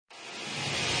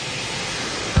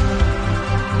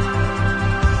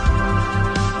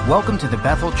Welcome to the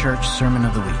Bethel Church Sermon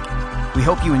of the Week. We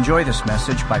hope you enjoy this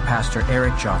message by Pastor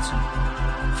Eric Johnson.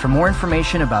 For more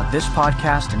information about this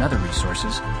podcast and other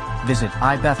resources, visit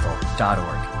ibethel.org.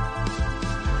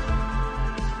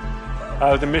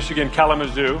 I was in Michigan,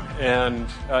 Kalamazoo, and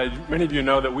many of you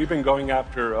know that we've been going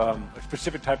after a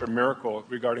specific type of miracle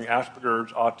regarding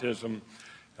Asperger's, autism,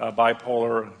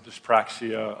 bipolar,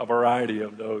 dyspraxia, a variety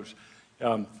of those,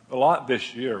 a lot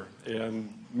this year.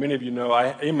 And many of you know,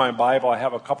 in my Bible, I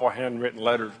have a couple of handwritten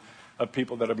letters of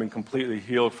people that have been completely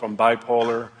healed from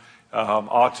bipolar,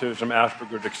 autism,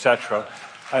 Asperger's, etc.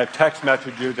 I have text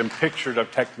messages and pictures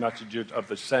of text messages of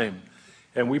the same.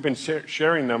 And we've been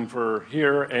sharing them for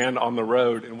here and on the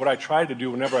road. And what I try to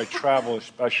do whenever I travel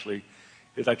especially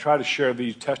is I try to share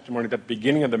these testimonies at the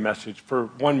beginning of the message for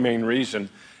one main reason.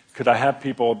 Because I have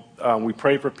people, we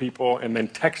pray for people and then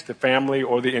text the family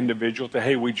or the individual to,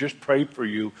 hey, we just prayed for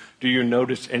you. Do you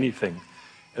notice anything?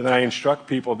 And then I instruct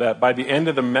people that by the end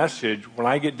of the message, when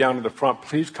I get down to the front,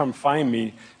 please come find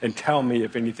me and tell me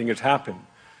if anything has happened.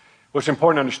 What's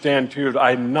important to understand, too, is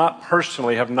I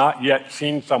have not yet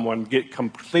seen someone get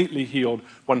completely healed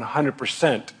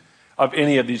 100% of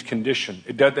any of these conditions.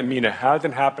 It doesn't mean it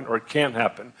hasn't happened or it can't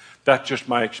happen. That's just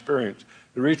my experience.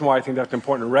 The reason why I think that's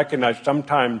important to recognize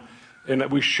sometimes, and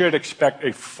that we should expect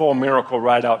a full miracle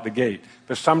right out the gate,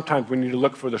 but sometimes we need to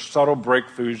look for the subtle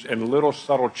breakthroughs and little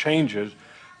subtle changes,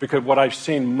 because what I've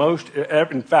seen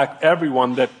in fact,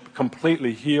 everyone that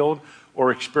completely healed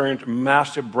or experienced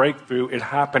massive breakthrough, it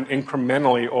happened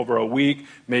incrementally over a week,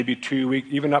 maybe 2 weeks,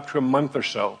 even up to a month or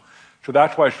so. So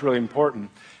that's why it's really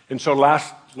important. And so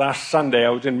last Sunday, I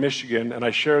was in Michigan, and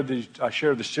I shared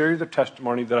the series of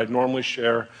testimony that I normally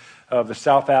share of the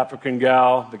South African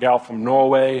gal, the gal from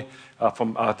Norway,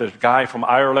 the guy from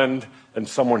Ireland, and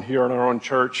someone here in our own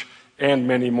church, and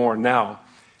many more now.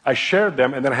 I shared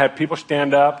them, and then I had people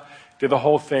stand up, did the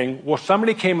whole thing. Well,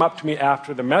 somebody came up to me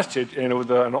after the message, and it was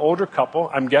an older couple,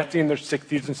 I'm guessing in their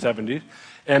 60s and 70s,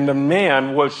 and the man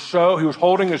he was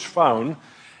holding his phone,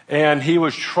 and he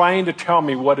was trying to tell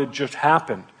me what had just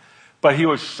happened. But he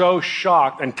was so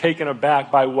shocked and taken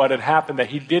aback by what had happened that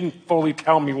he didn't fully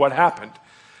tell me what happened.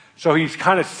 So he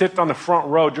kind of sits on the front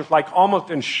row, just like almost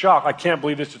in shock. I can't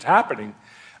believe this is happening.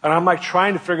 And I'm like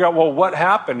trying to figure out, well, what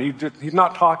happened? He's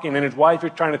not talking, and his wife is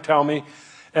trying to tell me.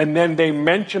 And then they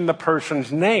mentioned the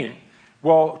person's name.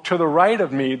 Well, to the right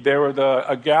of me, there was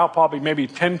a gal probably maybe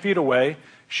 10 feet away.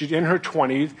 She's in her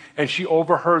 20s, and she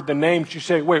overheard the name. She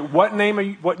said, wait, what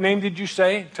name did you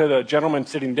say? To the gentleman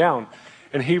sitting down.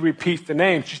 And he repeats the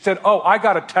name. She said, oh, I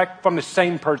got a text from the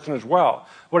same person as well.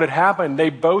 What had happened, they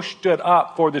both stood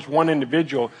up for this one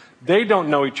individual. They don't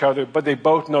know each other, but they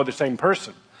both know the same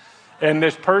person. And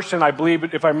this person, I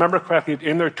believe, if I remember correctly,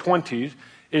 in their 20s,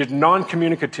 is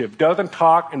non-communicative, doesn't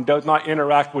talk and does not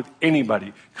interact with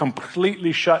anybody,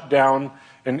 completely shut down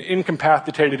and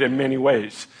incapacitated in many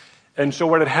ways. And so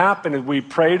what had happened is we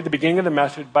prayed at the beginning of the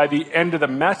message. By the end of the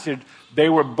message, they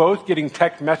were both getting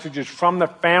text messages from the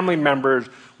family members.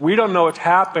 We don't know what's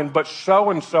happened, but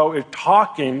so-and-so is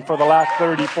talking for the last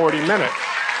 30, 40 minutes.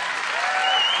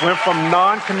 Went from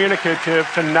non-communicative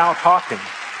to now talking.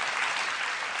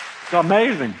 It's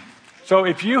amazing. So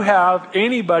if you have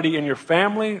anybody in your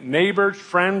family, neighbors,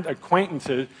 friends,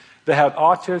 acquaintances that have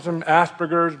autism,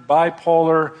 Asperger's,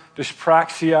 bipolar,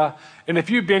 dyspraxia, and if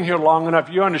you've been here long enough,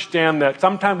 you understand that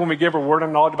sometimes when we give a word of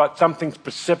knowledge about something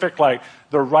specific, like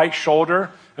the right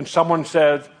shoulder, and someone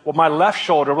says, well, my left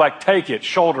shoulder, we're like, take it,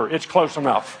 shoulder, it's close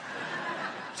enough.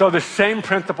 So the same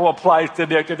principle applies to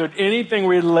this. If there's anything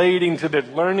relating to this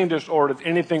learning disorder,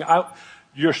 anything out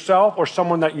yourself or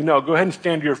someone that you know, go ahead and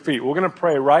stand to your feet. We're going to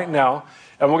pray right now,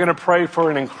 and we're going to pray for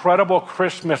an incredible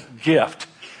Christmas gift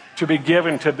to be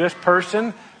given to this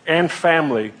person and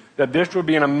family, that this would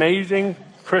be an amazing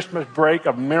Christmas break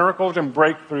of miracles and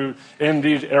breakthrough in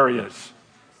these areas.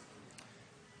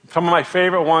 Some of my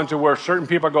favorite ones are where certain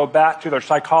people go back to their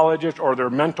psychologist or their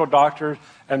mental doctors,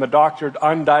 and the doctor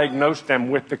undiagnosed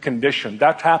them with the condition.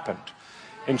 That's happened.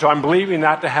 And so I'm believing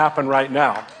that to happen right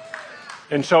now.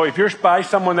 And so if you're by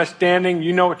someone that's standing,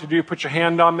 you know what to do. Put your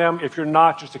hand on them. If you're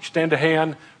not, just extend a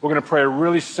hand. We're going to pray a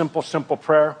really simple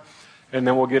prayer, and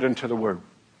then we'll get into the Word.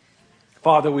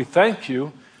 Father, we thank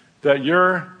you that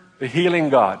you're the healing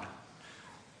God.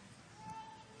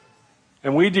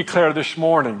 And we declare this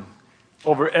morning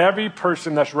over every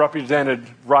person that's represented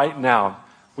right now,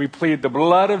 we plead the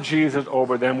blood of Jesus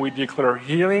over them. We declare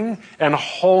healing and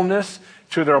wholeness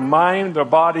to their mind, their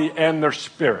body, and their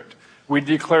spirit. We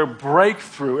declare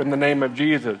breakthrough in the name of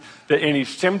Jesus, that any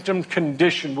symptom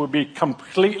condition would be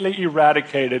completely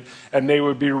eradicated and they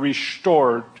would be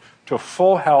restored to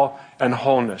full health and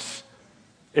wholeness.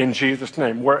 in Jesus'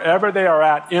 name. Wherever they are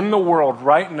at in the world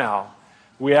right now,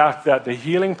 we ask that the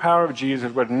healing power of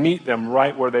Jesus would meet them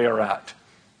right where they are at.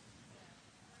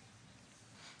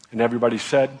 And everybody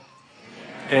said,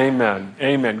 Amen.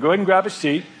 Amen. Go ahead and grab a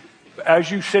seat.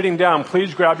 As you're sitting down,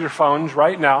 please grab your phones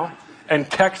right now and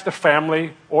text the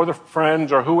family or the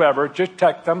friends or whoever. Just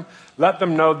text them. Let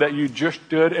them know that you just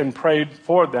stood and prayed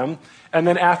for them. And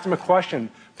then ask them a question.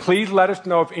 Please let us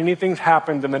know if anything's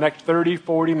happened in the next 30,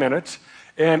 40 minutes.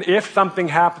 And if something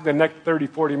happens in the next 30,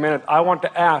 40 minutes, I want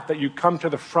to ask that you come to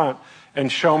the front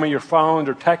and show me your phones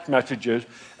or text messages.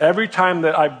 Every time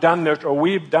that I've done this or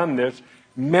we've done this,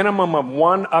 minimum of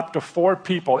 1 up to 4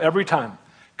 people every time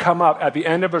come up at the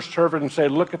end of a service and say,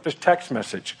 look at this text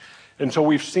message. And so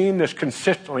we've seen this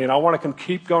consistently, and I want to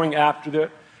keep going after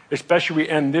it, especially we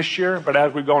end this year, but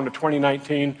as we go into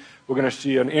 2019, we're going to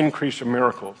see an increase of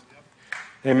miracles.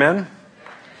 Amen?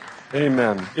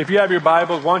 Amen. If you have your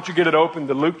Bibles, why don't you get it open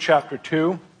to Luke chapter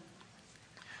 2.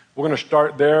 We're going to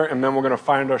start there, and then we're going to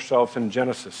find ourselves in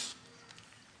Genesis.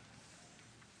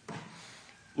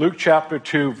 Luke chapter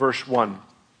 2, verse 1.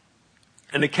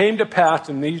 And it came to pass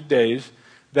in these days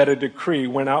that a decree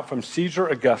went out from Caesar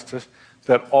Augustus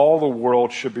that all the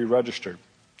world should be registered.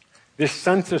 This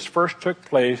census first took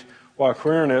place while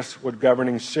Quirinius was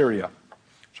governing Syria.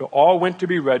 So all went to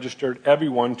be registered,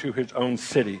 everyone to his own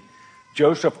city.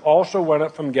 Joseph also went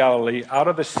up from Galilee out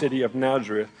of the city of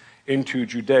Nazareth into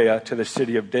Judea to the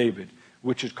city of David,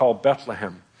 which is called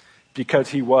Bethlehem, because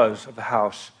he was of the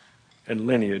house and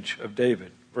lineage of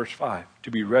David. Verse 5,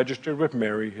 to be registered with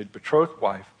Mary, his betrothed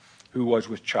wife, who was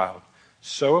with child.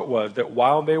 So it was that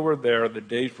while they were there, the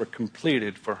days were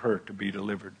completed for her to be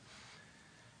delivered.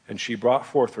 And she brought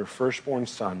forth her firstborn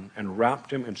son and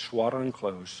wrapped him in swaddling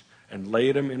clothes and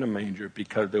laid him in a manger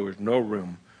because there was no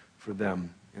room for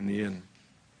them in the inn.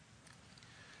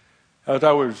 As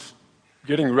I was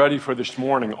getting ready for this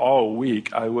morning all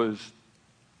week, I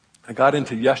got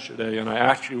into yesterday, and I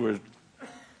actually was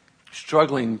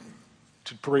struggling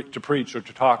to preach or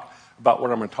to talk about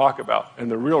what I'm going to talk about. And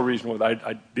the real reason was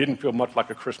I didn't feel much like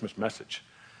a Christmas message.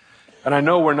 And I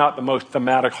know we're not the most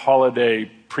thematic holiday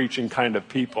preaching kind of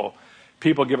people.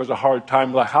 People give us a hard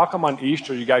time, like, how come on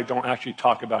Easter you guys don't actually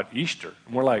talk about Easter?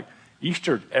 And we're like,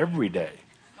 Easter's every day.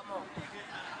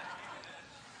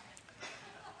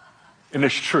 And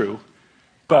it's true.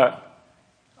 But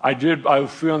I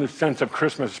was feeling the sense of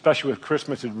Christmas, especially with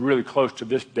Christmas is really close to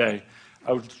this day.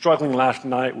 I was struggling last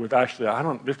night with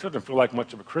this doesn't feel like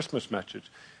much of a Christmas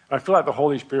message. I feel like the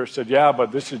Holy Spirit said, yeah,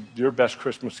 but this is your best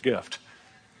Christmas gift.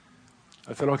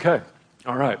 I said, okay,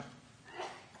 all right.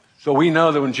 So we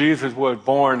know that when Jesus was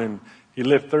born and he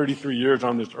lived 33 years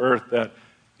on this earth, that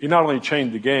he not only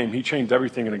changed the game, he changed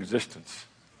everything in existence.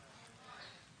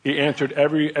 He answered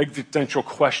every existential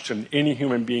question any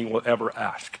human being will ever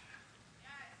ask.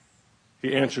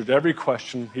 He answered every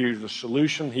question. He is the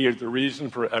solution. He is the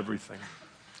reason for everything.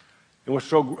 And what's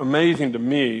so amazing to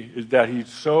me is that he's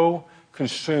so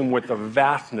consumed with the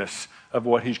vastness of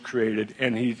what he's created,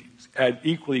 and he's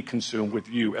equally consumed with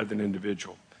you as an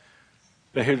individual.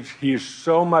 That he is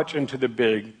so much into the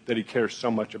big that he cares so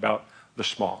much about the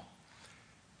small.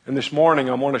 And this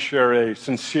morning, I want to share a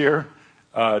sincere,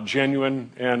 genuine,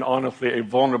 and honestly a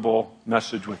vulnerable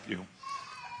message with you.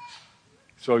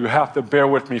 So you have to bear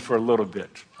with me for a little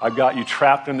bit. I've got you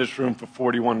trapped in this room for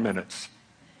 41 minutes.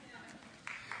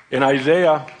 In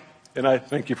Isaiah, and I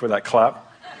thank you for that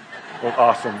clap. It was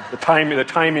awesome. The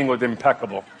timing was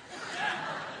impeccable.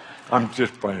 I'm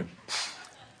just playing.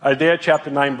 Isaiah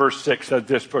chapter 9, verse 6 says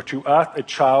this, for to us a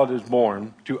child is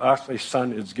born, to us a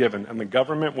son is given, and the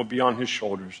government will be on his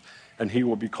shoulders, and he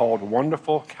will be called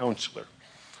Wonderful Counselor,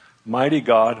 Mighty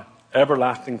God,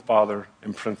 Everlasting Father,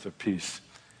 and Prince of Peace.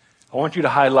 I want you to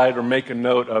highlight or make a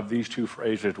note of these two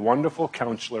phrases, Wonderful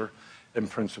Counselor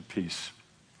and Prince of Peace.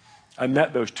 I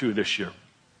met those two this year.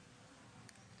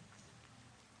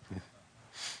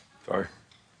 Sorry.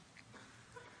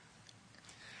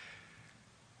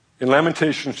 In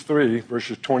Lamentations 3,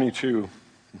 verses 22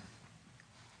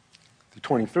 to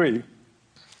 23,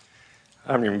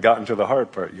 I haven't even gotten to the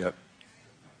hard part yet.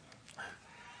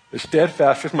 The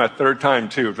steadfast, this is my third time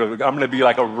too, so I'm going to be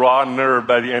like a raw nerve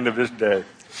by the end of this day.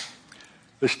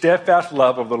 The steadfast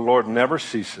love of the Lord never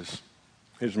ceases.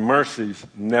 His mercies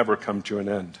never come to an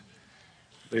end.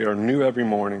 They are new every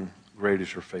morning. Great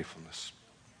is your faithfulness.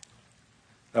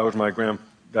 That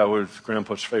was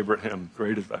Grandpa's favorite hymn,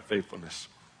 Great is thy faithfulness.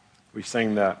 We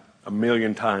sang that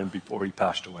 1,000,000 times before he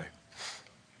passed away.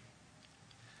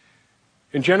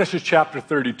 In Genesis chapter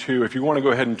 32, if you want to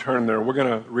go ahead and turn there, we're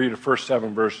going to read the first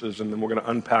 7 verses, and then we're going to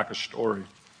unpack a story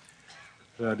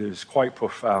that is quite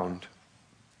profound.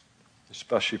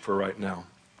 especially for right now.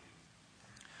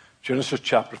 Genesis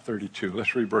chapter 32.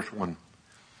 Let's read verse 1.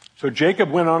 So Jacob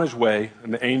went on his way,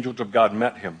 and the angels of God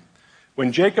met him.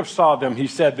 When Jacob saw them, he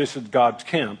said, "This is God's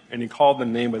camp," and he called the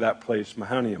name of that place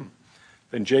Mahanaim.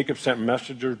 Then Jacob sent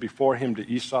messengers before him to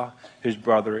Esau, his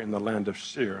brother, in the land of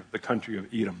Seir, the country of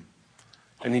Edom.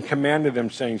 And he commanded them,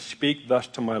 saying, "Speak thus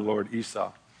to my lord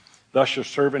Esau. Thus your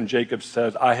servant Jacob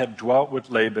says, I have dwelt with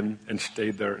Laban and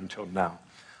stayed there until now.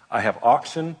 I have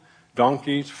oxen,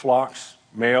 donkeys, flocks,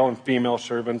 male and female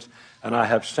servants, and I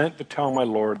have sent to tell my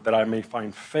lord that I may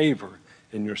find favor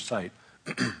in your sight."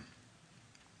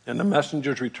 And the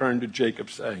messengers returned to Jacob,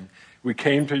 saying, "We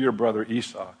came to your brother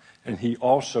Esau, and he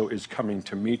also is coming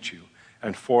to meet you,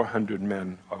 and 400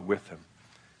 men are with him."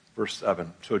 Verse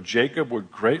 7. So Jacob was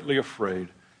greatly afraid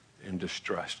and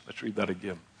distressed. Let's read that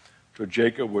again. So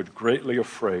Jacob was greatly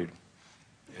afraid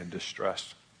and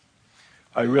distressed.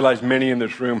 I realize many in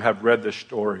this room have read this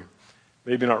story.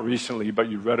 Maybe not recently, but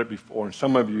you've read it before. And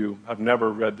some of you have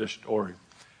never read this story.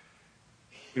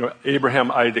 You know,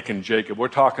 Abraham, Isaac, and Jacob. We're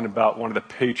talking about one of the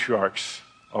patriarchs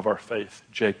of our faith,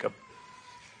 Jacob.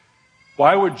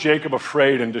 Why was Jacob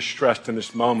afraid and distressed in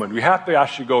this moment? We have to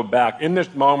actually go back. In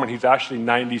this moment, he's actually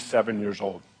 97 years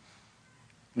old.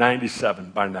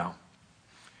 97 by now.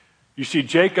 You see,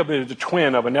 Jacob is the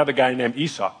twin of another guy named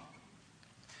Esau.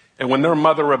 And when their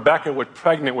mother Rebekah was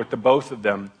pregnant with the both of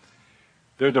them,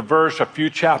 there's a verse a few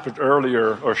chapters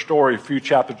earlier, or story a few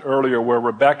chapters earlier, where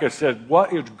Rebekah says,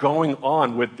 "What is going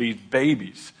on with these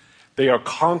babies? They are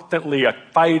constantly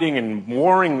fighting and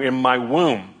warring in my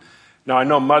womb." Now, I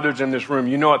know mothers in this room,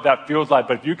 you know what that feels like,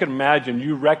 but if you can imagine,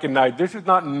 you recognize this is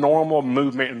not normal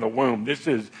movement in the womb.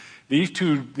 These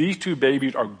two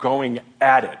babies are going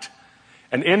at it.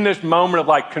 And in this moment of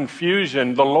like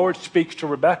confusion, the Lord speaks to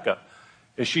Rebekah.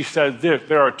 And she says this,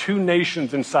 "There are two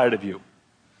nations inside of you.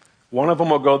 One of them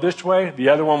will go this way, the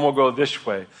other one will go this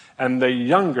way, and the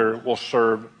younger will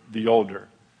serve the older."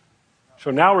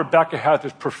 So now Rebekah has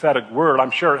this prophetic word.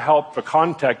 I'm sure it helped the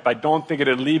context, but I don't think it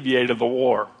alleviated the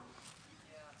war.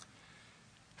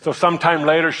 So sometime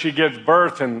later she gives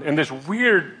birth, and this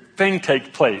weird thing takes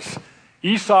place.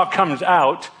 Esau comes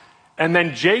out, and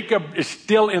then Jacob is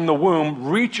still in the womb,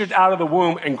 reaches out of the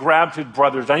womb and grabs his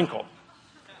brother's ankle.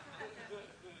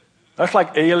 That's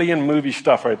like alien movie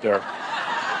stuff right there.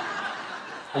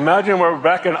 Imagine where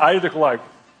Rebekah and Isaac like.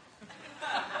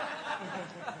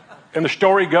 And the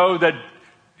story goes that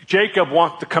Jacob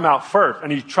wants to come out first,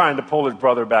 and he's trying to pull his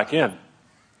brother back in.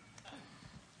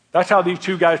 That's how these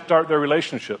two guys start their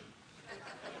relationship.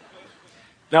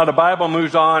 Now the Bible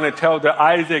moves on and tells that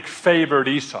Isaac favored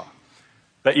Esau.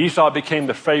 That Esau became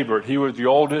the favorite. He was the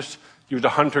oldest. He was a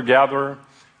hunter-gatherer.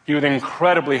 He was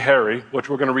incredibly hairy, which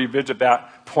we're going to revisit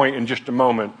that point in just a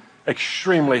moment.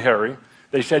 Extremely hairy.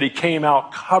 They said he came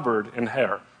out covered in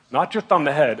hair. Not just on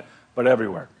the head, but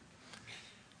everywhere.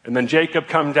 And then Jacob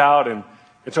comes out, and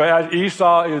so as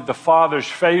Esau is the father's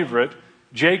favorite,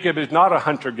 Jacob is not a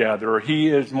hunter-gatherer. He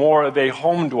is more of a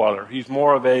home dweller. He's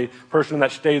more of a person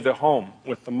that stays at home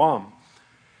with the mom.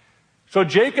 So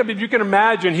Jacob, if you can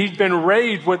imagine, he's been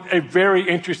raised with a very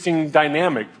interesting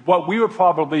dynamic. What we would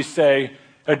probably say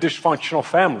a dysfunctional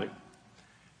family.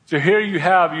 So here you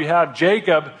have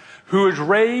Jacob, who is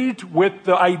raised with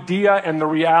the idea and the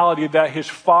reality that his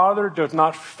father does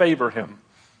not favor him.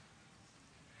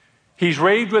 He's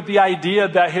raised with the idea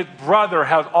that his brother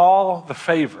has all the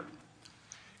favor.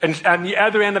 And on the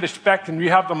other end of the spectrum, you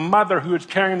have the mother who is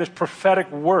carrying this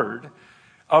prophetic word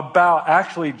about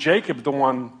actually Jacob, the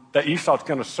one that Esau's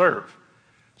going to serve.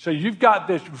 So you've got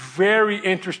this very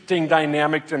interesting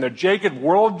dynamic in the Jacob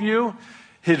worldview.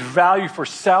 His value for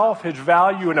self, his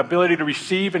value and ability to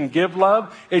receive and give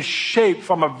love is shaped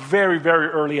from a very, very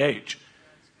early age.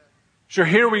 So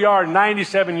here we are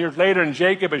 97 years later, and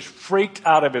Jacob is freaked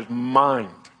out of his mind.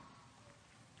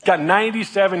 Got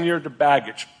 97 years of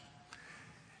baggage.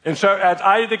 And so as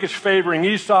Isaac is favoring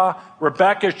Esau,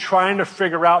 Rebekah is trying to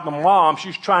figure out, the mom,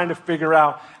 she's trying to figure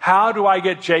out, how do I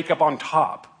get Jacob on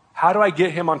top? How do I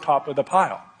get him on top of the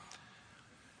pile?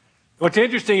 What's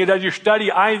interesting is as you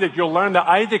study Isaac, you'll learn that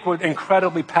Isaac was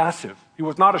incredibly passive. He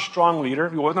was not a strong leader.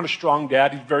 He wasn't a strong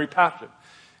dad. He's very passive.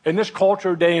 In this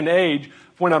culture, day and age,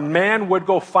 when a man would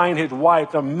go find his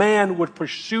wife, the man would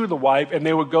pursue the wife, and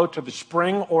they would go to the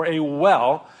spring or a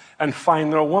well and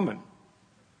find their woman.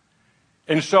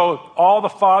 And so all the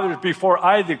fathers before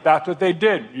Isaac, that's what they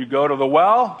did. You go to the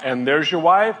well, and there's your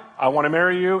wife. I want to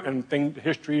marry you, and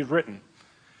history is written.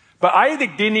 But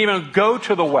Isaac didn't even go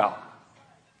to the well.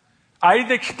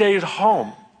 Isaac stays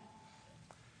home.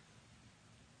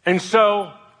 And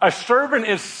so a servant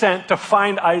is sent to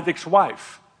find Isaac's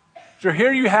wife. So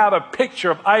here you have a picture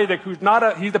of Isaac,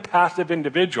 he's a passive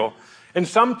individual. And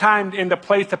sometimes in the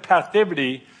place of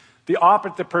passivity, the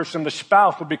opposite person, the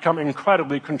spouse, will become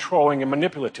incredibly controlling and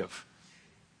manipulative.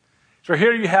 So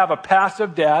here you have a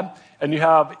passive dad, and you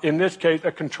have, in this case,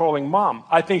 a controlling mom.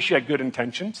 I think she had good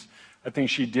intentions. I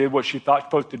think she did what she thought she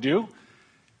was supposed to do,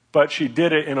 but she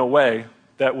did it in a way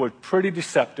that was pretty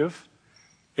deceptive.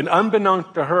 And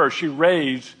unbeknownst to her, she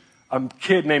raised a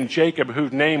kid named Jacob,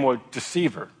 whose name was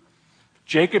Deceiver.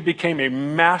 Jacob became a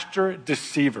master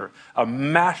deceiver, a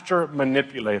master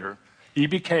manipulator. He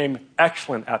became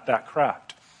excellent at that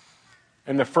craft.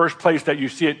 And the first place that you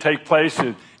see it take place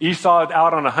is Esau is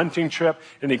out on a hunting trip,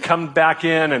 and he comes back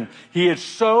in, and he is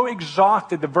so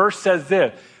exhausted. The verse says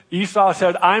this, Esau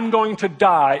said, I'm going to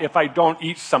die if I don't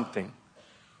eat something.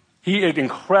 He is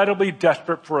incredibly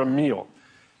desperate for a meal.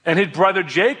 And his brother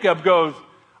Jacob goes,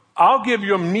 I'll give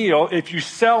you a meal if you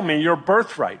sell me your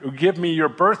birthright, or give me your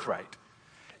birthright.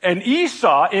 And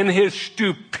Esau, in his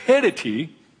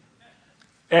stupidity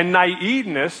and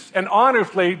naiveness, and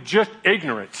honestly just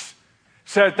ignorance,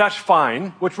 said that's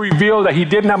fine, which revealed that he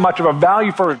didn't have much of a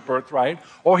value for his birthright,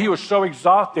 or he was so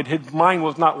exhausted his mind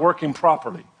was not working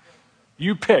properly.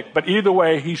 You pick, but either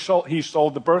way, he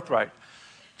sold the birthright.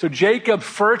 So Jacob's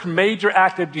first major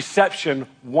act of deception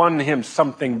won him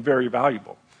something very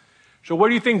valuable. So what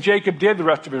do you think Jacob did the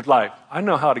rest of his life? I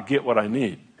know how to get what I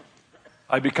need.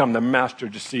 I become the master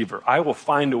deceiver. I will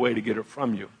find a way to get it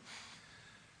from you.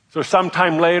 So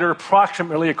sometime later,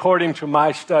 approximately according to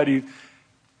my study,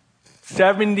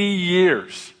 70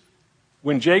 years,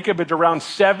 when Jacob is around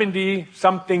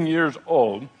 70-something years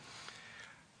old,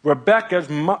 Rebekah,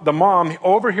 the mom,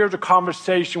 overhears a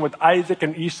conversation with Isaac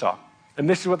and Esau. And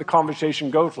this is what the conversation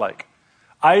goes like.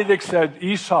 Isaac said,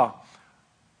 Esau,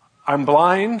 I'm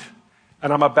blind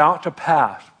and I'm about to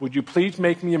pass. Would you please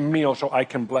make me a meal so I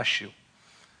can bless you?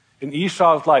 In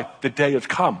Esau's life, the day has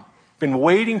come. Been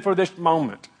waiting for this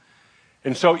moment.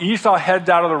 And so Esau heads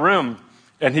out of the room,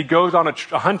 and he goes on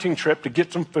a hunting trip to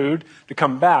get some food to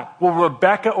come back. Well,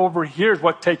 Rebekah overhears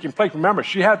what's taking place. Remember,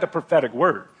 she had the prophetic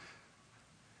word.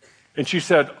 And she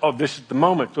said, oh, this is the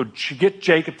moment. So she gets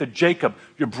Jacob to Jacob.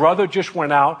 Your brother just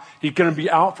went out. He's going to be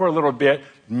out for a little bit.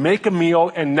 Make a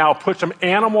meal and now put some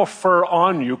animal fur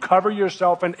on you. Cover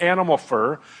yourself in animal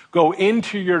fur. Go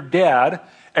into your dad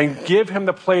and give him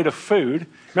the plate of food.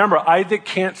 Remember, Isaac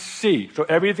can't see, so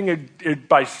everything is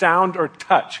by sound or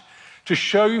touch. To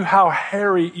show you how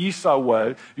hairy Esau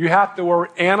was, you have to wear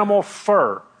animal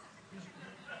fur.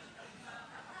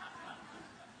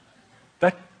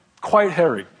 That's quite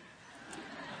hairy.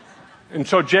 And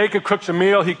so Jacob cooks a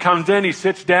meal. He comes in, he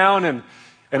sits down,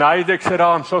 and Isaac said,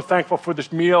 oh, I'm so thankful for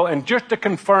this meal. And just to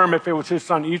confirm if it was his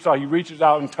son Esau, he reaches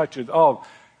out and touches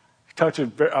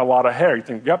a lot of hair. You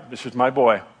think, yep, this is my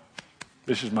boy.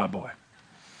 This is my boy.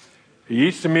 He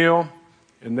eats the meal,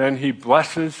 and then he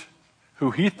blesses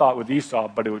who he thought was Esau,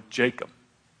 but it was Jacob.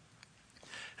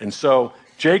 And so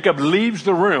Jacob leaves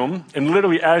the room, and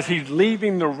literally as he's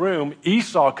leaving the room,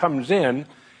 Esau comes in,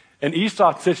 and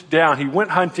Esau sits down. He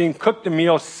went hunting, cooked the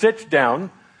meal, sits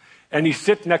down, and he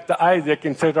sits next to Isaac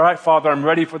and says, all right, Father, I'm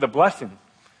ready for the blessing.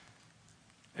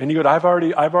 And he goes, I've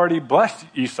already blessed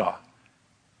Esau.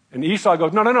 And Esau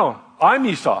goes, no, I'm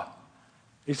Esau.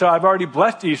 He said, I've already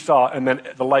blessed Esau. And then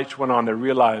the lights went on. They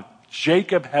realized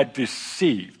Jacob had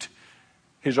deceived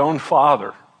his own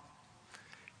father.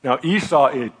 Now Esau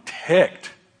is ticked.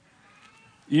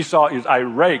 Esau is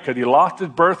irate because he lost his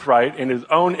birthright in his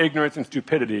own ignorance and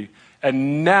stupidity.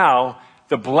 And now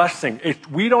the blessing.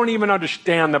 We don't even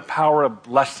understand the power of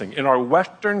blessing. In our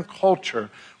Western culture,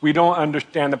 we don't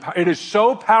understand the power. It is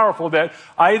so powerful that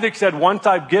Isaac said, once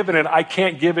I've given it, I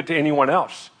can't give it to anyone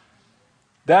else.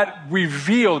 That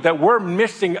revealed that we're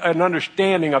missing an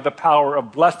understanding of the power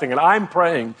of blessing. And I'm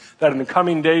praying that in the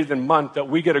coming days and months that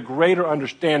we get a greater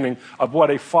understanding of what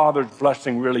a father's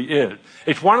blessing really is.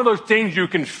 It's one of those things you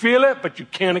can feel it, but you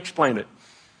can't explain it.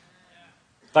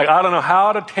 Like, I don't know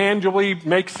how to tangibly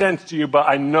make sense to you, but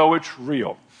I know it's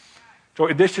real. So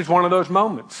this is one of those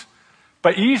moments.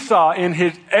 But Esau, in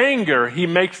his anger, he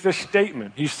makes this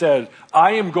statement. He says,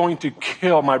 I am going to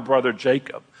kill my brother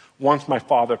Jacob once my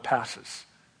father passes.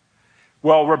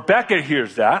 Well, Rebekah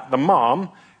hears that, the mom,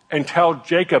 and tells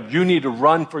Jacob, you need to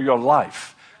run for your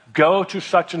life. Go to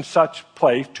such and such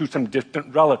place to some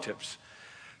distant relatives.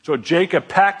 So Jacob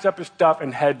packs up his stuff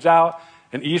and heads out.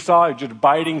 And Esau is just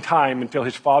biding time until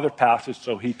his father passes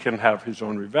so he can have his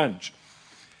own revenge.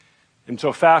 And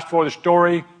so fast forward the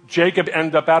story, Jacob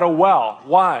ends up at a well.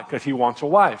 Why? Because he wants a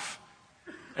wife.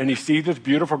 And he sees this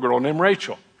beautiful girl named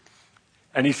Rachel.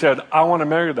 And he said, I want to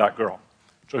marry that girl.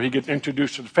 So he gets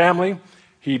introduced to the family.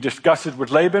 He discusses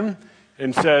with Laban.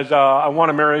 and says, I want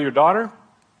to marry your daughter.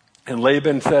 And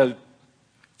Laban says,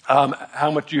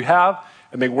 how much do you have?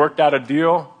 And they worked out a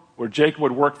deal where Jacob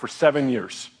would work for 7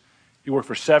 years. He worked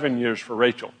for 7 years for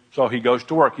Rachel. So he goes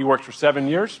to work. He works for 7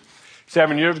 years.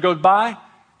 7 years goes by,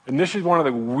 and this is one of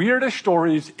the weirdest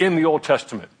stories in the Old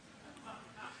Testament.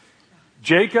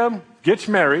 Jacob gets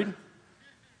married,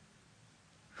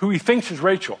 who he thinks is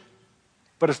Rachel,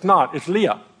 but it's not. It's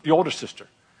Leah, the older sister.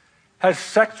 Has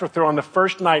sex with her on the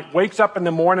first night, wakes up in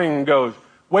the morning and goes,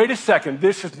 wait a second,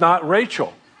 this is not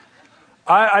Rachel.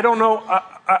 I don't know.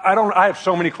 I have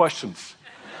so many questions.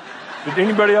 Did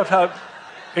anybody else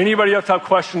have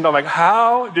questions? I'm like,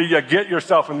 how do you get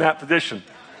yourself in that position?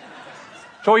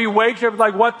 So he wakes up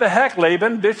like, what the heck,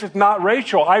 Laban? This is not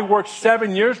Rachel. I worked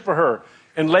 7 years for her.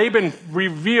 And Laban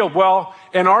revealed, well,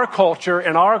 in our culture,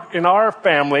 in our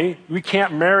family, we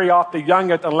can't marry off the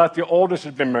youngest unless the oldest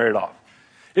has been married off.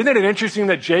 Isn't it interesting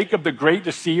that Jacob, the great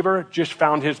deceiver, just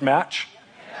found his match?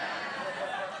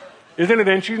 Isn't it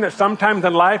interesting that sometimes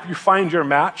in life you find your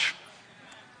match?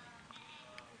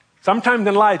 Sometimes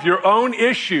in life, your own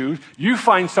issues, you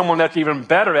find someone that's even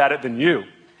better at it than you.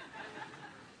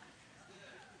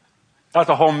 That's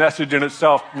a whole message in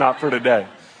itself, not for today.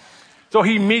 So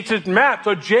he meets his match.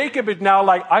 So Jacob is now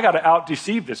like, I got to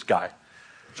out-deceive this guy.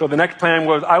 So the next plan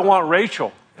was, I want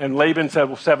Rachel. And Laban said,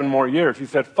 well, 7 more years. He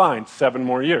said, fine, 7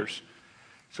 more years.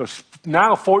 So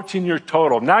now 14 years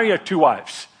total. Now you have 2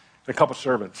 wives and a couple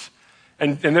servants.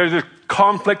 And there's this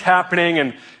conflict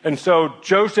happening. And so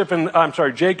Jacob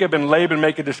and Laban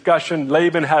make a discussion.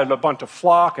 Laban had a bunch of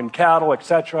flock and cattle,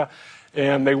 etc.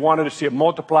 And they wanted to see it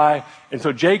multiply. And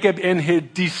so Jacob, in his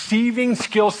deceiving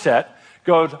skill set,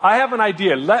 goes, I have an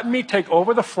idea. Let me take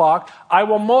over the flock. I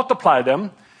will multiply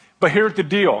them. But here's the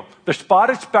deal. The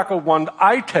spotted speckled one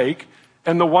I take,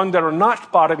 and the one that are not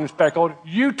spotted and speckled,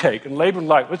 you take. And Laban's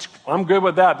like, I'm good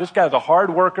with that. This guy's a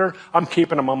hard worker. I'm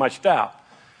keeping him on my staff.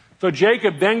 So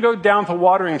Jacob then goes down to the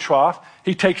watering trough.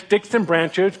 He takes sticks and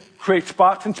branches, creates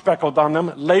spots and speckles on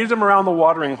them, lays them around the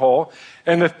watering hole.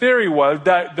 And the theory was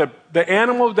that the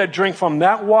animals that drink from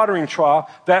that watering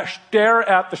trough, that stare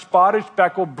at the spotted,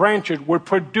 speckled branches, would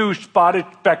produce spotted,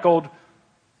 speckled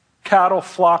cattle,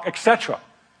 flock, etc.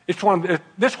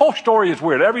 This whole story is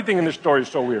weird. Everything in this story is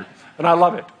so weird. And I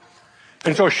love it.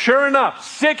 And so sure enough,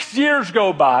 6 years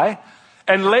go by,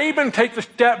 and Laban takes a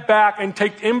step back and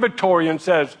takes inventory and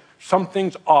says,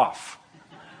 something's off.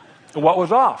 And what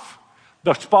was off?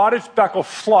 The spotted speckled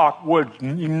flock was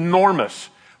enormous,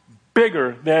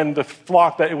 bigger than the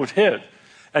flock that it was his.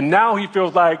 And now he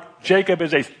feels like Jacob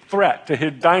is a threat to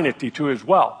his dynasty, to his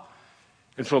wealth.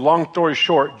 And so long story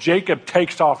short, Jacob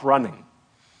takes off running.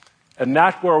 And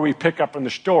that's where we pick up in the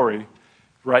story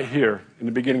right here in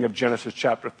the beginning of Genesis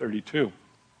chapter 32.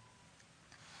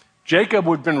 Jacob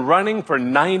had been running for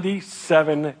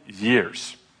 97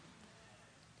 years.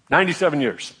 97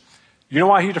 years. You know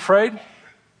why he's afraid?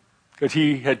 Because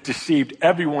he had deceived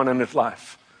everyone in his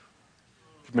life.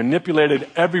 He manipulated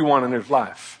everyone in his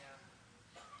life.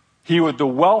 He was the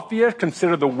wealthiest,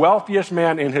 considered the wealthiest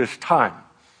man in his time.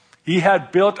 He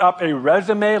had built up a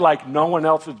resume like no one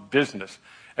else's business.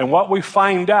 And what we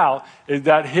find out is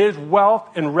that his wealth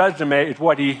and resume is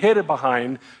what he hid it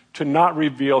behind to not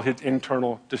reveal his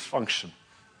internal dysfunction.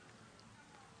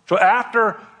 So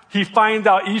after he finds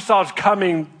out Esau's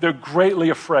coming, they're greatly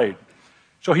afraid.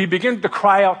 So he begins to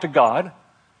cry out to God.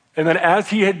 And then as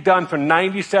he had done for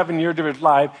 97 years of his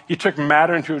life, he took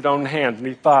matter into his own hands. And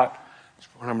he thought, that's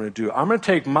what I'm going to do. I'm going to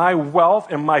take my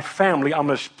wealth and my family. I'm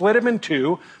going to split them in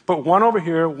 2, put one over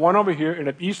here. And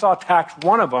if Esau attacks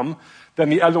one of them, then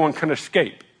the other one can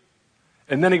escape.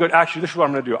 And then he goes, actually, this is what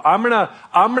I'm going to do. I'm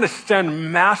going to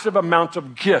send massive amounts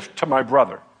of gifts to my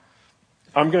brother.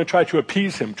 I'm going to try to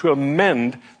appease him, to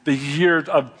amend the years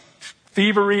of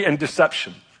thievery and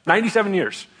deception. 97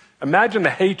 years. Imagine the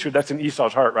hatred that's in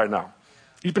Esau's heart right now.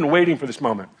 He's been waiting for this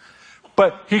moment.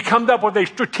 But he comes up with a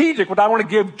strategic, what I want to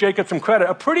give Jacob some credit,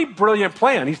 a pretty brilliant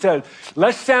plan. He said,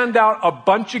 let's send out a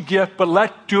bunch of gifts, but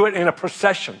let's do it in a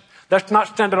procession. Let's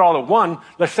not send it all at once.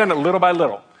 Let's send it little by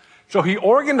little. So he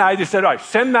organized, he said, all right,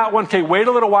 send that one. Okay, wait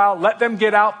a little while. Let them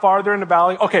get out farther in the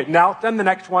valley. Okay, now send the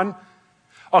next one.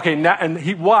 Okay, now,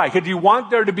 why? Because you want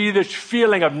there to be this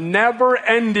feeling of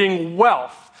never-ending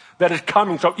wealth that is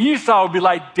coming. So Esau would be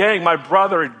like, dang, my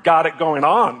brother got it going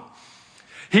on.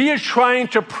 He is trying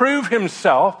to prove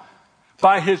himself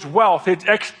by his wealth, his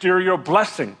exterior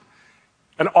blessing.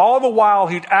 And all the while,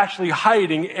 he's actually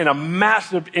hiding in a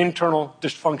massive internal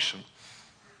dysfunction.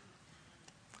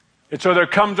 And so there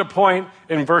comes a point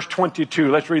in verse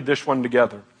 22. Let's read this one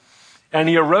together. And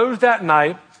he arose that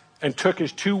night and took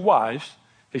his 2 wives,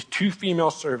 his 2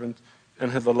 female servants,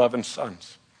 and his 11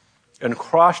 sons and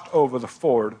crossed over the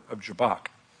ford of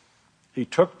Jabbok. He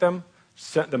took them,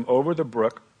 sent them over the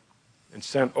brook, and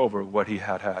sent over what he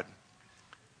had had.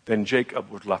 Then Jacob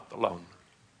was left alone.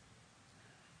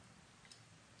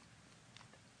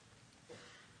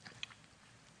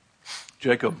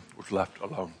 Jacob was left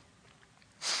alone.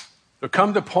 There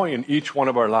comes a point in each one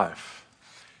of our life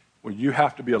where you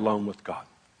have to be alone with God.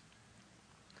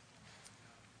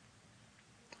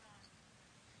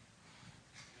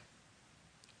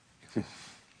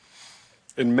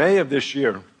 In May of this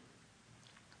year,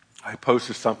 I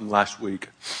posted something last week.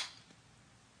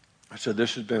 I said,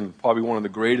 this has been probably one of the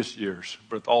greatest years,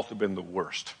 but it's also been the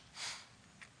worst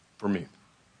for me.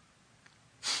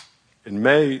 In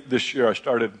May this year, moved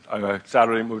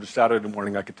to Saturday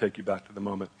morning. I could take you back to the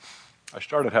moment. I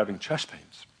started having chest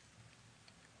pains.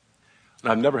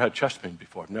 And I've never had chest pain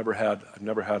before. I've never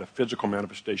had a physical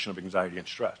manifestation of anxiety and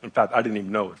stress. In fact, I didn't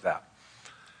even know it was that.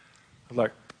 I was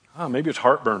like, maybe it's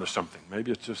heartburn or something.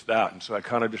 Maybe it's just that. And so I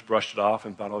kind of just brushed it off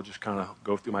and thought I'll just kind of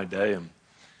go through my day. And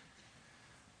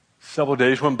several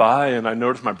days went by, and I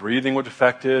noticed my breathing was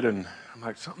affected, and I'm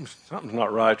like, something's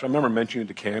not right. So I remember mentioning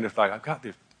to Candace, like, I've got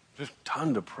this just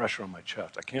ton of pressure on my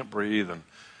chest. I can't breathe, and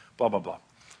blah, blah, blah.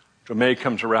 So May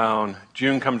comes around,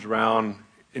 June comes around.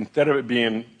 Instead of it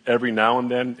being every now and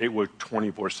then, it was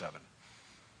 24/7.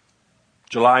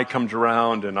 July comes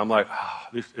around, and I'm like,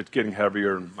 it's getting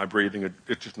heavier, and my breathing,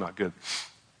 it's just not good.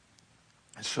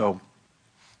 And so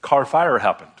car fire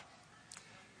happened.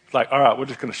 It's like, all right, we're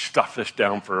just going to stuff this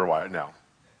down for a while now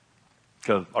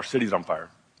because our city's on fire.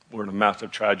 We're in a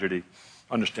massive tragedy,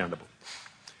 understandable.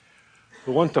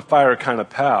 But once the fire kind of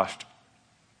passed,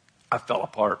 I fell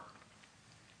apart.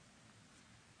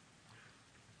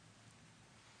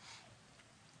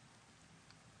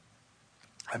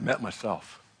 I met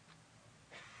myself.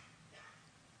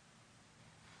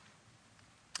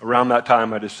 Around that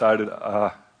time, I decided,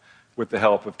 with the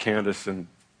help of Candace, and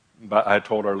I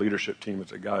told our leadership team, I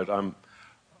said, guys,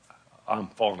 I'm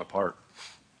falling apart.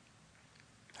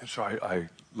 And so I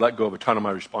let go of a ton of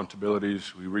my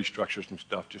responsibilities. We restructured some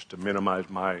stuff just to minimize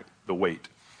the weight,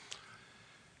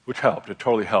 which helped. It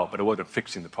totally helped, but it wasn't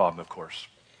fixing the problem, of course.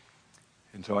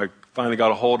 And so I finally got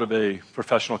a hold of a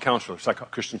professional counselor,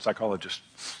 Christian psychologist.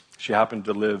 She happened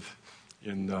to live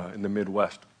in the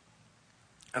Midwest.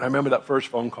 And I remember that first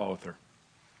phone call with her.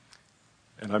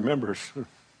 And I remember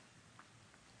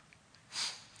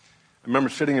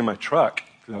sitting in my truck.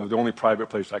 It was the only private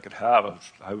place I could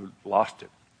have. I lost it.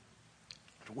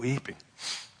 I was weeping.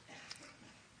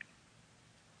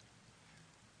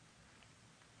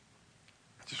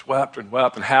 I just wept and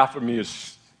wept. And half of me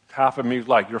is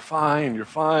like, you're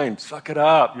fine, suck it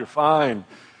up, you're fine.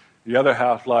 The other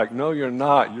half like, no, you're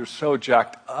not, you're so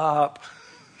jacked up.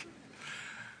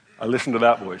 I listened to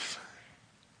that voice.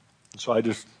 And so I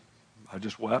just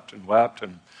wept and wept,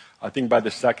 and I think by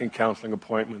the second counseling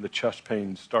appointment, the chest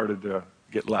pain started to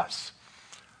get less.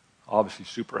 Obviously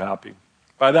super happy.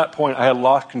 By that point, I had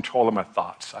lost control of my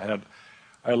thoughts. I had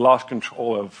lost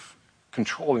control of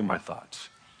controlling my thoughts.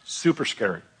 Super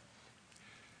scary.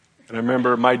 And I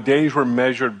remember my days were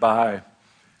measured by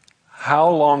how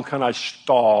long can I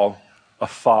stall a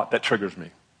thought that triggers me?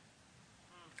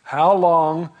 How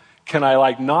long can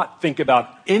I not think about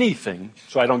anything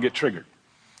so I don't get triggered?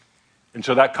 And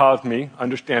so that caused me,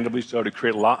 understandably so, to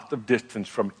create lots of distance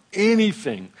from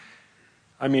anything.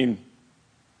 I mean,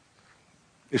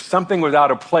 if something was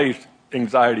out of place,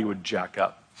 anxiety would jack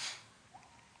up.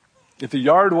 If the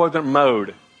yard wasn't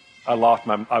mowed, I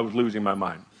was losing my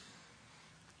mind.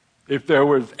 If there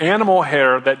was animal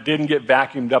hair that didn't get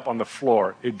vacuumed up on the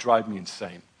floor, it'd drive me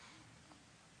insane.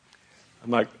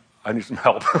 I'm like, I need some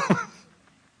help.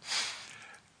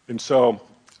 And so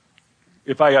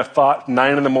if I had thought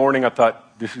 9 in the morning, I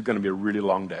thought, this is going to be a really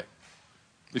long day.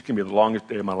 This can be the longest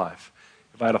day of my life.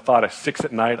 If I had a thought at 6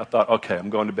 at night, I thought, okay, I'm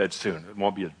going to bed soon. It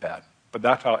won't be as bad. But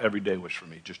that's how every day was for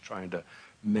me, just trying to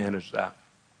manage that.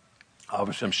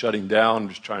 Obviously, I'm shutting down,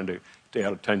 just trying to stay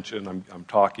out of tension. I'm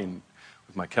talking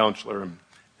with my counselor.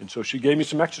 And so she gave me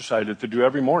some exercises to do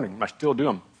every morning. I still do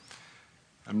them.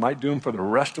 I might do them for the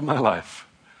rest of my life.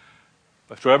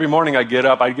 So every morning I get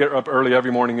up early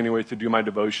every morning anyway to do my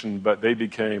devotion, but they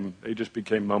just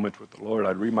became moments with the Lord.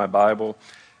 I'd read my Bible,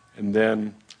 and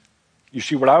then, you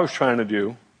see, what I was trying to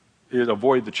do is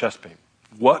avoid the chest pain.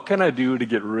 What can I do to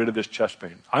get rid of this chest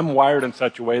pain? I'm wired in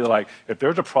such a way that, if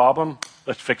there's a problem,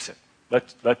 let's fix it.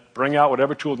 Let's bring out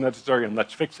whatever tools necessary and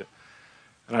let's fix it.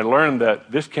 And I learned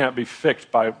that this can't be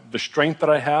fixed by the strength that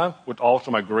I have with also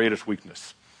my greatest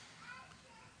weakness.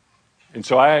 And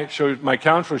so I showed my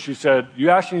counselor, she said,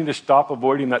 you actually need to stop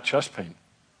avoiding that chest pain.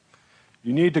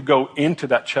 You need to go into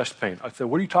that chest pain. I said,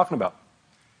 what are you talking about?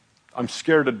 I'm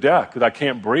scared to death because I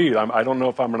can't breathe. I don't know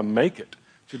if I'm going to make it.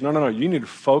 She said, no. You need to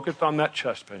focus on that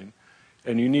chest pain,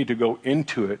 and you need to go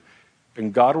into it,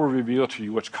 and God will reveal to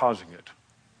you what's causing it.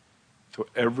 So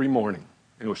every morning,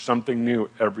 it was something new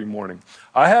every morning.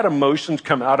 I had emotions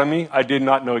come out of me I did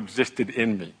not know existed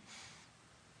in me.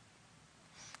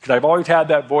 Because I've always had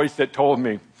that voice that told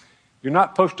me, you're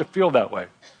not supposed to feel that way.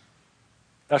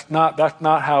 That's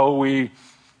not how we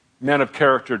men of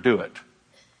character do it.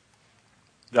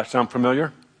 Does that sound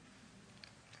familiar?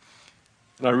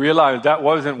 And I realized that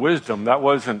wasn't wisdom. That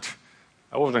wasn't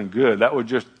good. That was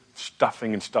just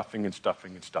stuffing and stuffing and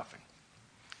stuffing and stuffing.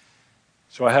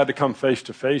 So I had to come face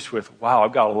to face with, wow,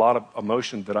 I've got a lot of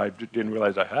emotion that I didn't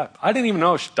realize I had. I didn't even know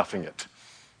I was stuffing it.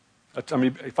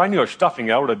 If I knew I was stuffing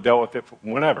it, I would have dealt with it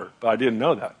whenever, but I didn't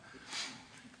know that.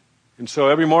 And so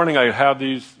every morning I have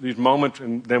these moments,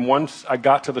 and then once I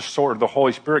got to the source, the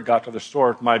Holy Spirit got to the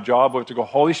source, my job was to go,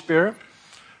 Holy Spirit,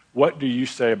 what do you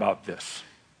say about this?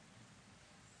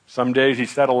 Some days he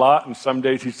said a lot, and some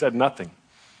days he said nothing.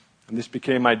 And this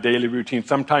became my daily routine.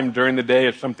 Sometime during the day,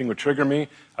 if something would trigger me,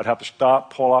 I'd have to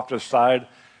stop, pull off to the side,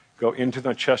 go into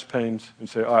the chest pains, and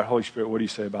say, all right, Holy Spirit, what do you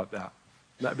say about that?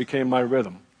 And that became my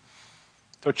rhythm.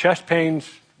 So chest pains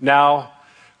now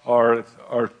are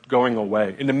going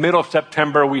away. In the middle of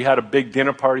September, we had a big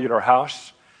dinner party at our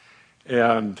house.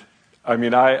 And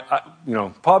I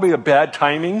probably a bad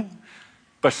timing,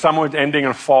 but summer was ending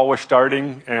and fall was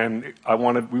starting, and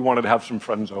we wanted to have some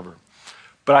friends over.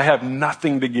 But I have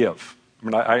nothing to give.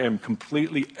 I am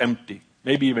completely empty,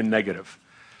 maybe even negative.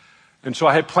 And so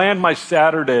I had planned my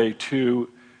Saturday to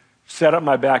set up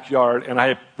my backyard,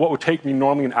 and what would take me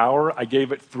normally an hour, I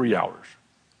gave it 3 hours.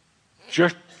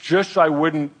 Just so I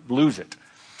wouldn't lose it.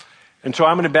 And so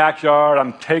I'm in the backyard,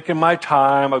 I'm taking my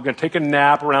time, I'm going to take a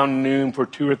nap around noon for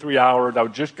 2 or 3 hours. I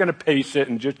was just going to pace it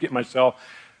and just get myself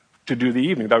to do the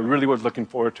evening. I really was looking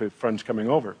forward to friends coming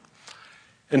over.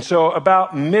 And so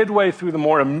about midway through the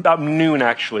morning, about noon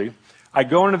actually, I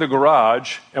go into the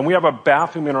garage, and we have a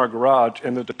bathroom in our garage,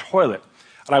 and there's a toilet.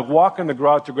 And I walk in the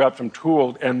garage to grab some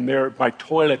tools, and there's my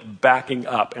toilet backing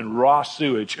up, and raw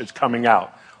sewage is coming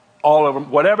out. All over.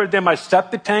 Whatever did my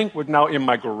septic tank was now in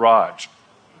my garage.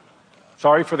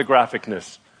 Sorry for the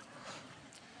graphicness.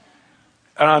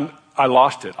 And I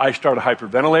lost it. I started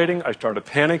hyperventilating. I started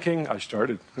panicking. I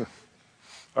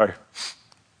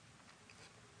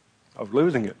was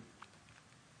losing it.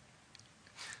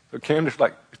 So Candace's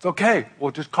like, it's okay.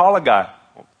 We'll just call a guy.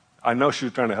 I know she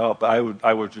was trying to help, but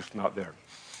I was just not there.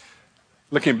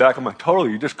 Looking back, I'm like,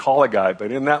 totally, you just call a guy.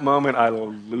 But in that moment, I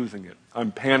was losing it.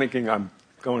 I'm panicking. I'm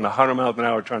going 100 miles an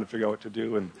hour trying to figure out what to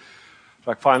do. And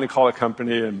so I finally call a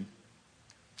company, and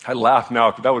I laugh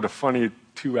now because that was a funny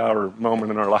 2-hour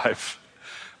moment in our life.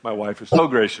 My wife is so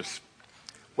gracious.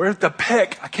 Where's the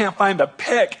pick? I can't find the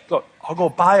pick. Look, I'll go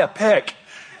buy a pick.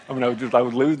 I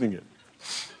was losing it.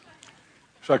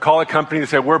 So I call a company and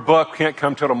say, we're booked, can't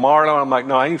come till tomorrow. And I'm like,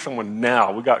 no, I need someone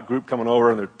now. We got a group coming over,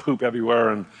 and there's poop everywhere.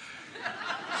 And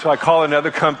so I call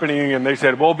another company, and they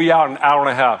said, we'll be out in an hour and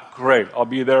a half. Great, I'll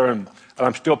be there. And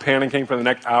I'm still panicking for the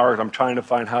next hour. I'm trying to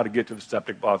find how to get to the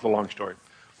septic. Well, it's a long story.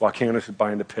 While Candace is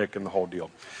buying the pick and the whole deal.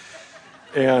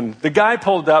 And the guy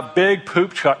pulled up, big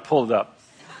poop truck pulled up.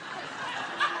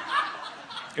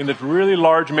 And this really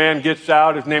large man gets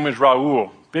out. His name is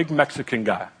Raul, big Mexican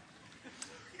guy.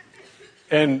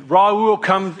 And Raul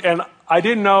comes, and I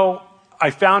didn't know.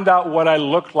 I found out what I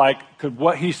looked like because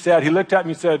what he said. He looked at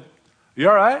me and said, you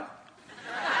all right?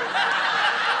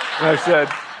 And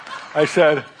I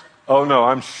said, oh no,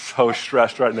 I'm so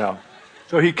stressed right now.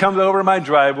 So he comes over to my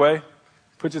driveway,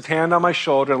 puts his hand on my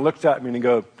shoulder, and looks at me and he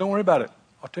goes, don't worry about it.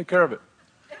 I'll take care of it.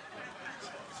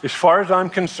 As far as I'm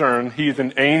concerned, he's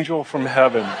an angel from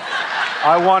heaven.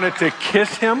 I wanted to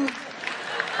kiss him.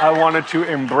 I wanted to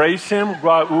embrace him.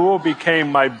 Raul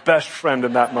became my best friend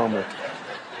in that moment.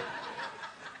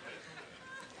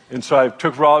 And so I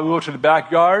took Raul to the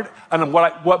backyard, and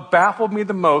what baffled me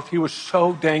the most, he was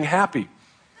so dang happy.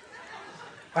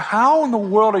 How in the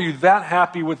world are you that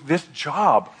happy with this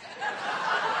job?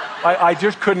 I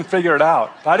just couldn't figure it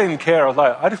out. I didn't care. I was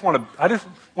like,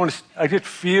 I could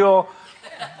feel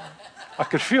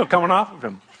coming off of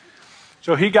him.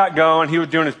 So he got going. He was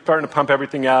starting to pump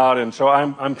everything out. And so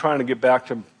I'm trying to get back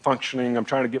to functioning. I'm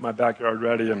trying to get my backyard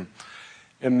ready. And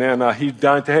then he's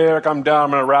done. Hey, Eric, I'm done.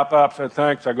 I'm going to wrap up. So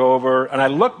thanks. I go over. And I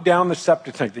look down the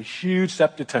septic tank, the huge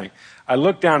septic tank. I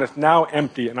look down. It's now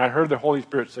empty. And I heard the Holy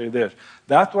Spirit say this.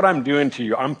 That's what I'm doing to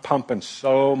you. I'm pumping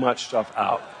so much stuff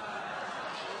out.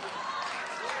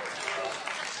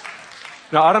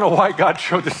 Now, I don't know why God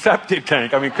showed the septic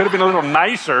tank. I mean, it could have been a little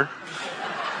nicer.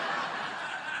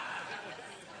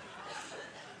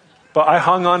 But I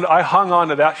hung on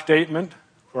to that statement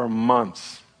for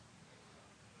months.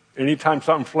 Anytime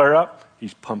something flare up,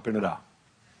 he's pumping it out.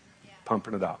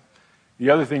 Pumping it out. The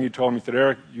other thing he told me, he said,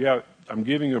 Eric, I'm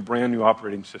giving you a brand new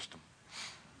operating system.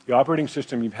 The operating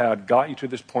system you've had got you to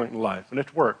this point in life, and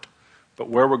it's worked. But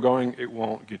where we're going, it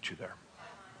won't get you there.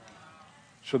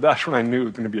 So that's when I knew it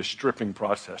was going to be a stripping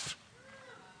process.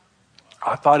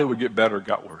 I thought it would get better, it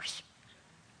got worse.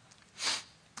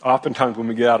 Oftentimes when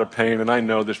we get out of pain, and I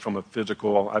know this from a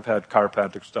physical, I've had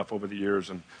chiropractic stuff over the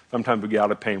years, and sometimes we get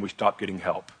out of pain, we stop getting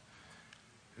help.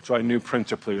 And so I knew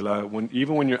principally,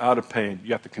 even when you're out of pain,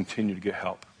 you have to continue to get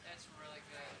help. That's really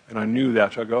good. And I knew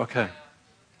that, so I go, okay.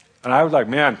 And I was like,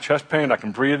 man, chest pain, I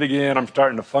can breathe again, I'm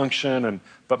starting to function,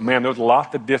 but man, there was a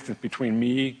lot of distance between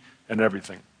me and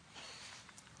everything.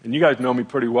 And you guys know me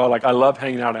pretty well, like I love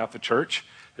hanging out after church.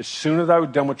 As soon as I was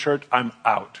done with church, I'm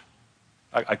out.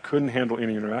 I couldn't handle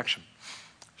any interaction.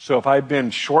 So if I've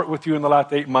been short with you in the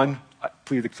last 8 months,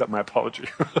 please accept my apology.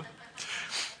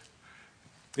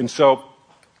 And so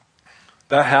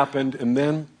that happened, and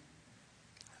then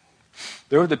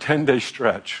there was a 10-day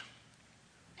stretch.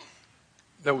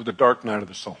 That was the dark night of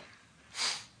the soul.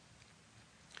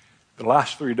 The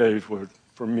last 3 days were,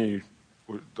 for me,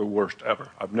 were the worst ever.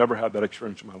 I've never had that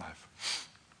experience in my life.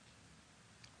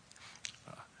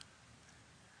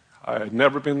 I had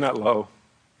never been that low.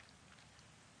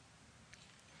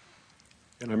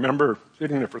 And I remember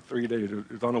sitting there for 3 days.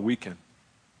 It was on a weekend.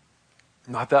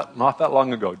 Not that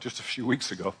long ago, just a few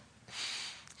weeks ago.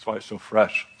 That's why it's so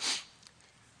fresh.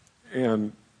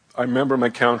 And I remember my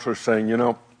counselor saying, you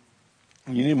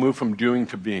need to move from doing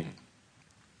to being.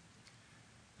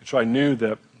 And so I knew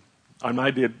that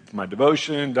I did my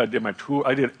devotion, I did my tool,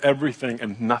 I did everything,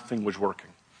 and nothing was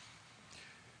working.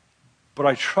 But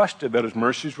I trusted that his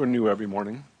mercies were new every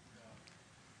morning.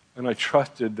 And I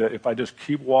trusted that if I just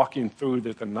keep walking through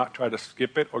this and not try to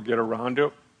skip it or get around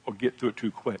it or get through it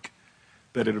too quick,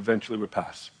 that it eventually would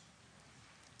pass.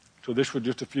 So this was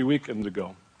just a few weekends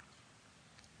ago.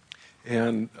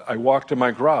 And I walked in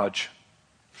my garage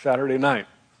Saturday night.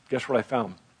 Guess what I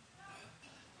found?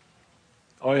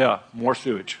 Oh yeah, more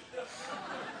sewage.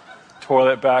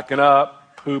 Toilet backing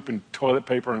up, poop and toilet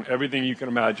paper and everything you can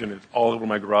imagine is all over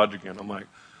my garage again. I'm like,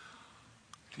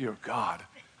 dear God.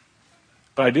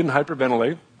 But I didn't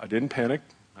hyperventilate. I didn't panic.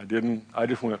 I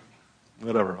just went,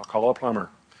 whatever, I'll call a plumber.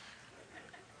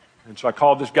 And so I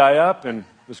called this guy up, and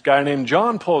this guy named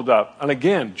John pulled up. And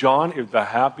again, John is the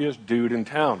happiest dude in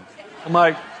town. I'm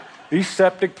like, these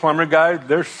septic plumber guys,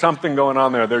 there's something going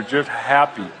on there. They're just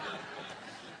happy.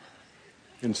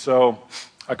 And so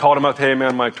I called him up, hey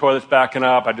man, my toilet's backing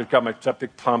up. I just got my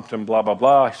septic pumped and blah, blah,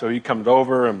 blah. So he comes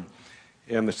over and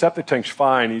the septic tank's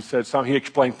fine. He said, he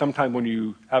explained sometimes when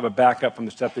you have a backup from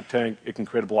the septic tank, it can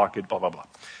create a blockage, blah, blah, blah.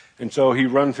 And so he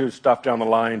runs his stuff down the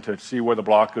line to see where the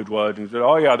blockage was. And he said,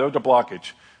 oh yeah, there's a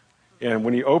blockage. And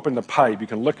when he opened the pipe, you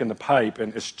can look in the pipe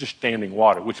and it's just standing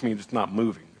water, which means it's not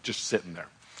moving, it's just sitting there.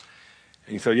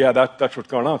 And he said, yeah, that's what's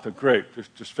going on. I said, great,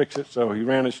 just fix it. So he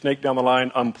ran his snake down the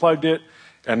line, unplugged it,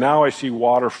 and now I see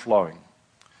water flowing.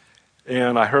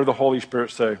 And I heard the Holy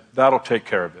Spirit say, that'll take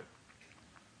care of it.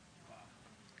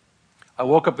 I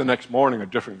woke up the next morning a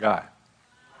different guy.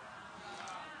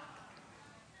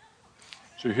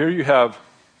 So here you have,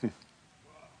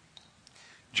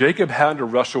 Jacob had to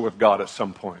wrestle with God at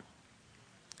some point.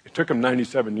 It took him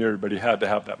 97 years, but he had to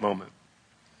have that moment.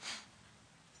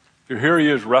 So here he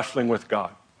is wrestling with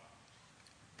God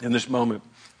in this moment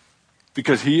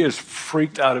because he is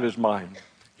freaked out of his mind.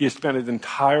 He has spent his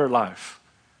entire life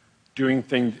doing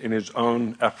things in his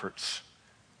own efforts.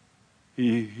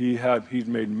 He's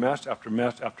made mess after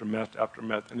mess after mess after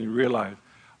mess, and he realized,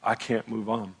 I can't move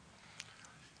on.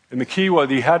 And the key was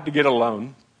he had to get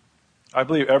alone. I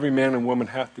believe every man and woman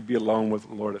has to be alone with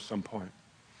the Lord at some point.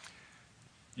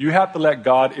 You have to let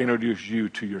God introduce you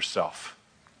to yourself.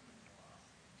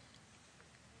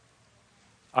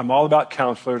 I'm all about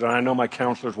counselors, and I know my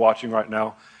counselor's watching right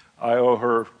now. I owe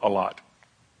her a lot.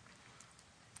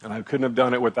 And I couldn't have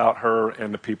done it without her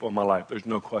and the people in my life. There's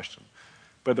no question.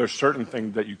 But there's certain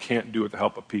things that you can't do with the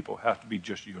help of people. It has to be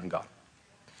just you and God.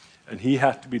 And he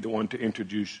has to be the one to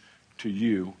introduce to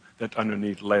you that's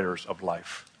underneath layers of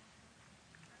life.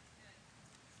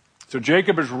 So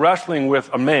Jacob is wrestling with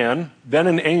a man, then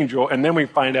an angel, and then we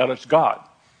find out it's God.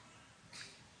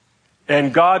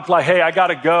 And God's like, hey, I got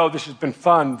to go. This has been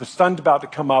fun. The sun's about to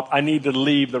come up. I need to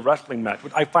leave the wrestling match,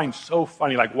 which I find so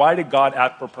funny. Like, why did God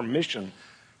ask for permission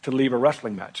to leave a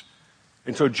wrestling match?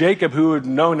 And so Jacob, who is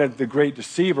known as the great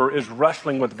deceiver, is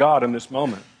wrestling with God in this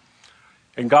moment.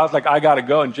 And God's like, I got to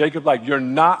go. And Jacob's like, you're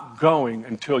not going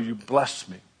until you bless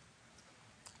me.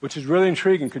 which is really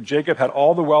intriguing because Jacob had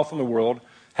all the wealth in the world,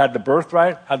 had the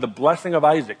birthright, had the blessing of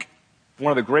Isaac,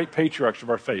 one of the great patriarchs of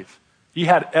our faith. He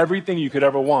had everything you could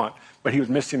ever want, but he was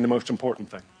missing the most important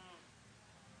thing.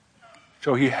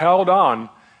 So he held on,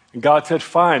 and God said,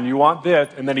 fine, you want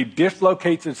this, and then he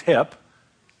dislocates his hip,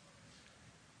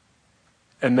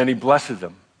 and then he blesses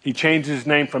him. He changed his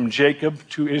name from Jacob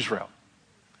to Israel.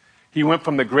 He went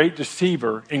from the great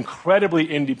deceiver,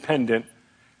 incredibly independent,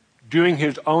 doing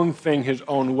his own thing his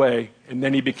own way, and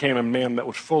then he became a man that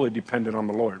was fully dependent on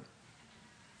the Lord.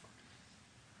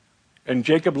 And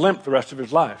Jacob limped the rest of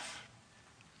his life.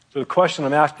 So the question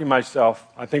I'm asking myself,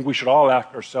 I think we should all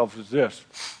ask ourselves, is this: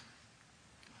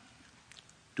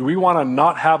 do we want to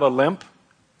not have a limp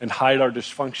and hide our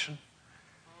dysfunction?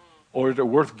 Or is it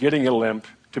worth getting a limp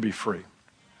to be free?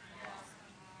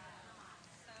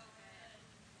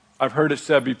 I've heard it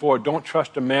said before, don't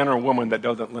trust a man or a woman that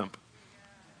doesn't limp.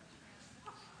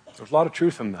 There's a lot of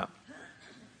truth in that.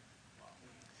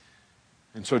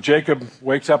 And so Jacob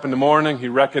wakes up in the morning. He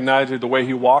recognizes the way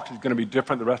he walks is going to be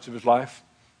different the rest of his life.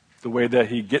 The way that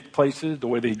he gets places, the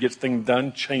way that he gets things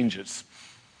done changes.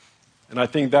 And I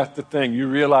think that's the thing. You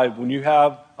realize when you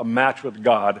have a match with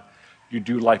God, you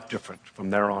do life different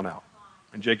from there on out.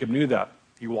 And Jacob knew that.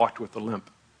 He walked with a limp.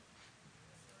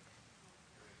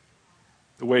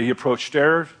 The way he approached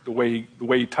stairs, the way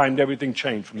he timed everything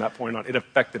changed from that point on. It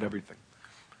affected everything.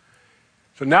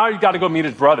 So now you've got to go meet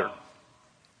his brother.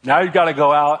 Now you've got to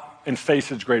go out and face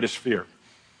his greatest fear.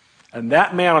 And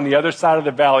that man on the other side of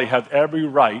the valley has every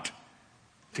right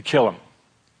to kill him.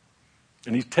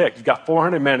 And he's ticked. He's got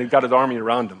 400 men. He's got his army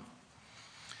around him.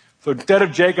 So instead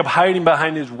of Jacob hiding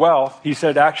behind his wealth, he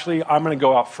said, actually, I'm going to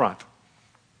go out front.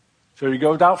 So he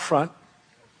goes out front,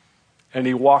 and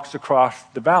he walks across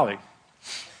the valley.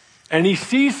 And he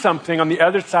sees something on the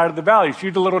other side of the valley. He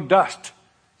sees a little dust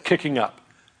kicking up.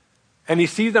 And he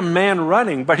sees a man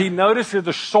running, but he notices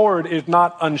the sword is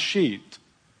not unsheathed.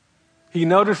 He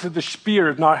notices the spear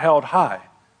is not held high.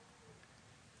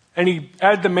 And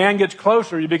as the man gets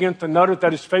closer, he begins to notice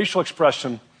that his facial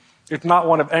expression is not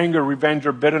one of anger, revenge,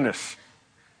 or bitterness.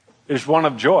 It's one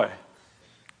of joy.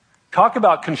 Talk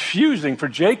about confusing for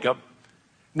Jacob.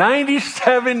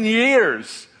 97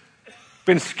 years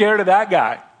been scared of that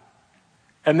guy.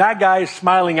 And that guy is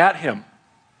smiling at him.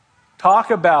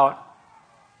 Talk about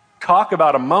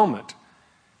a moment.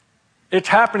 It's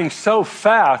happening so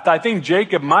fast. I think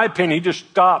Jacob, in my opinion, he just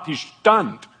stopped. He's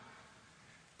stunned.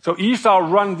 So Esau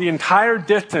runs the entire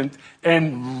distance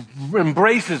and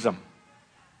embraces him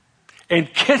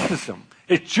and kisses him.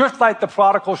 It's just like the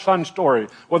prodigal son story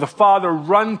where the father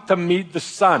runs to meet the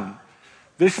son.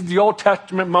 This is the Old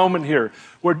Testament moment here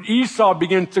where Esau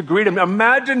begins to greet him.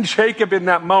 Imagine Jacob in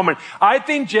that moment. I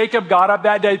think Jacob got up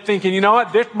that day thinking, you know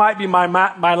what, this might be my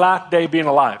last day being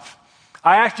alive.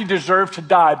 I actually deserve to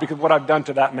die because of what I've done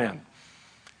to that man.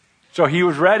 So he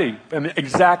was ready, and the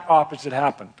exact opposite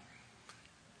happened.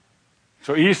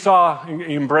 So Esau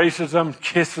embraces him,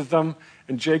 kisses him,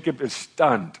 and Jacob is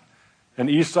stunned.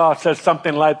 And Esau says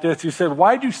something like this. He said,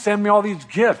 why did you send me all these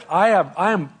gifts? I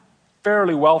am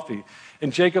fairly wealthy.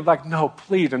 And Jacob's like, no,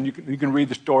 please. And you can read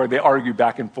the story. They argue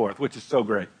back and forth, which is so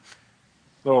great.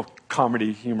 Little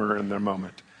comedy humor in their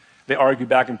moment. They argue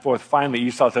back and forth. Finally,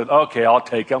 Esau says, okay, I'll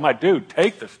take it. I'm like, dude,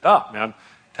 take the stuff, man.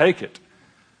 Take it.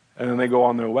 And then they go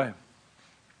on their way.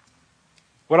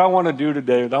 What I want to do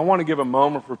today is I want to give a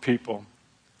moment for people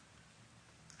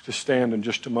to stand in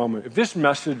just a moment. If this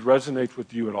message resonates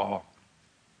with you at all,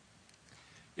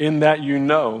 in that you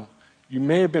know you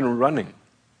may have been running.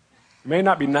 You may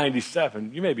not be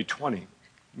 97. You may be 20.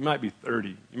 You might be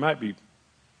 30. You might be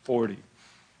 40. It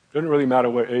doesn't really matter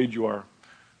what age you are.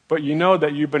 But you know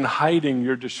that you've been hiding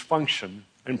your dysfunction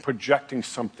and projecting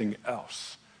something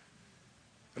else.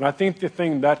 And I think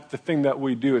that's the thing that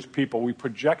we do as people. We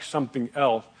project something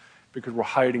else because we're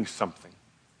hiding something.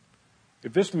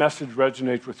 If this message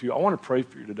resonates with you, I want to pray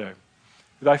for you today.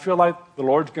 Because I feel like the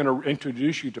Lord's going to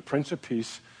introduce you to Prince of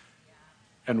Peace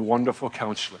and Wonderful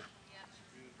Counselor.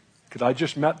 Because I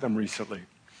just met them recently.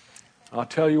 I'll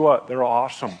tell you what, they're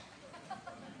awesome.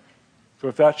 So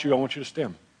if that's you, I want you to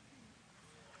stand.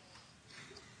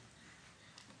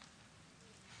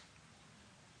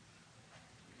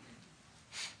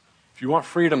 If you want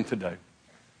freedom today,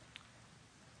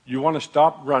 you want to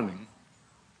stop running,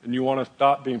 and you want to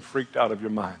stop being freaked out of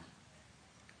your mind.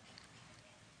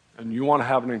 And you want to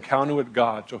have an encounter with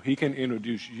God so he can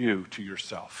introduce you to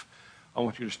yourself. I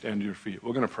want you to stand to your feet.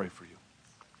 We're going to pray for you.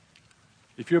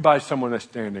 If you're by someone that's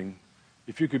standing,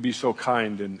 if you could be so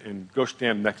kind and go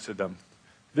stand next to them.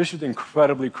 This is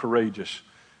incredibly courageous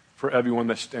for everyone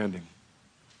that's standing.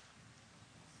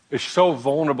 It's so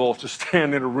vulnerable to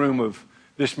stand in a room of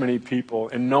this many people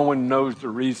and no one knows the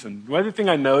reason. The other thing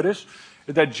I noticed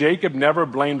is that Jacob never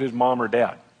blamed his mom or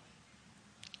dad.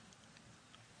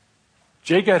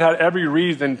 Jacob had every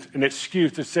reason and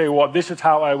excuse to say, well, this is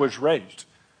how I was raised.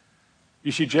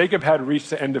 You see, Jacob had reached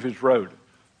the end of his road.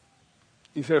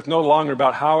 He said, it's no longer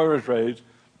about how I was raised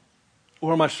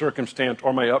or my circumstance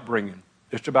or my upbringing.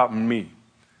 It's about me.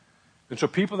 And so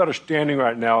people that are standing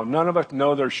right now, none of us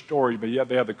know their story, but yet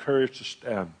they have the courage to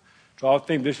stand. So I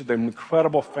think this is an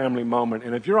incredible family moment.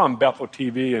 And if you're on Bethel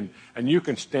TV and you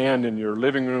can stand in your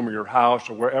living room or your house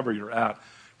or wherever you're at,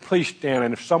 please stand.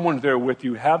 And if someone's there with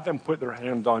you, have them put their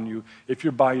hands on you. If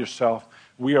you're by yourself,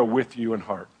 we are with you in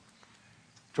heart.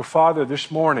 So Father, this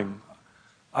morning,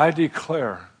 I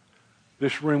declare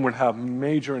this room would have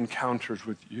major encounters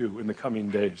with you in the coming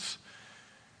days.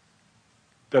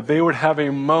 That they would have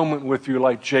a moment with you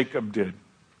like Jacob did,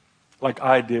 like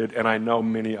I did, and I know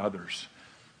many others.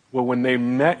 Well, when they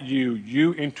met you,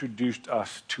 you introduced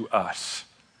us to us.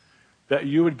 That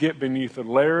you would get beneath the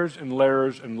layers and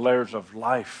layers and layers of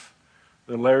life,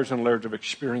 the layers and layers of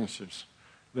experiences,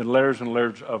 the layers and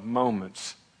layers of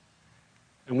moments.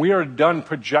 And we are done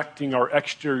projecting our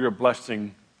exterior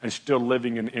blessing and still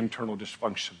living in internal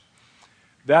dysfunction.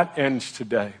 That ends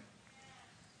today.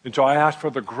 And so I ask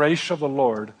for the grace of the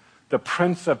Lord, the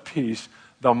Prince of Peace,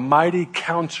 the mighty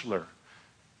counselor,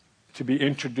 to be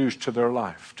introduced to their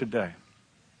life today.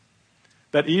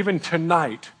 That even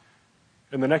tonight,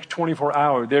 in the next 24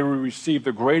 hours, they will receive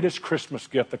the greatest Christmas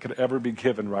gift that could ever be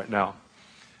given right now.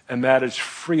 And that is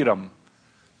freedom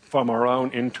from our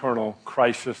own internal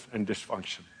crisis and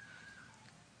dysfunction.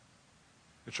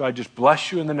 And so I just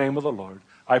bless you in the name of the Lord.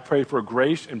 I pray for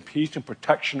grace and peace and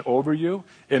protection over you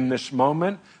in this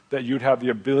moment, that you'd have the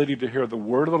ability to hear the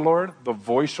word of the Lord, the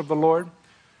voice of the Lord,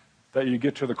 that you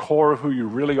get to the core of who you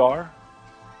really are,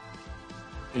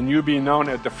 and you be known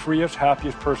as the freest,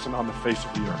 happiest person on the face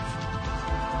of the earth.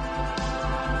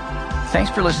 Thanks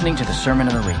for listening to the Sermon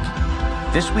of the Week.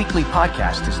 This weekly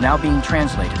podcast is now being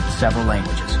translated in several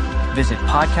languages. Visit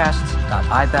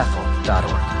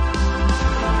podcasts.ibethel.org.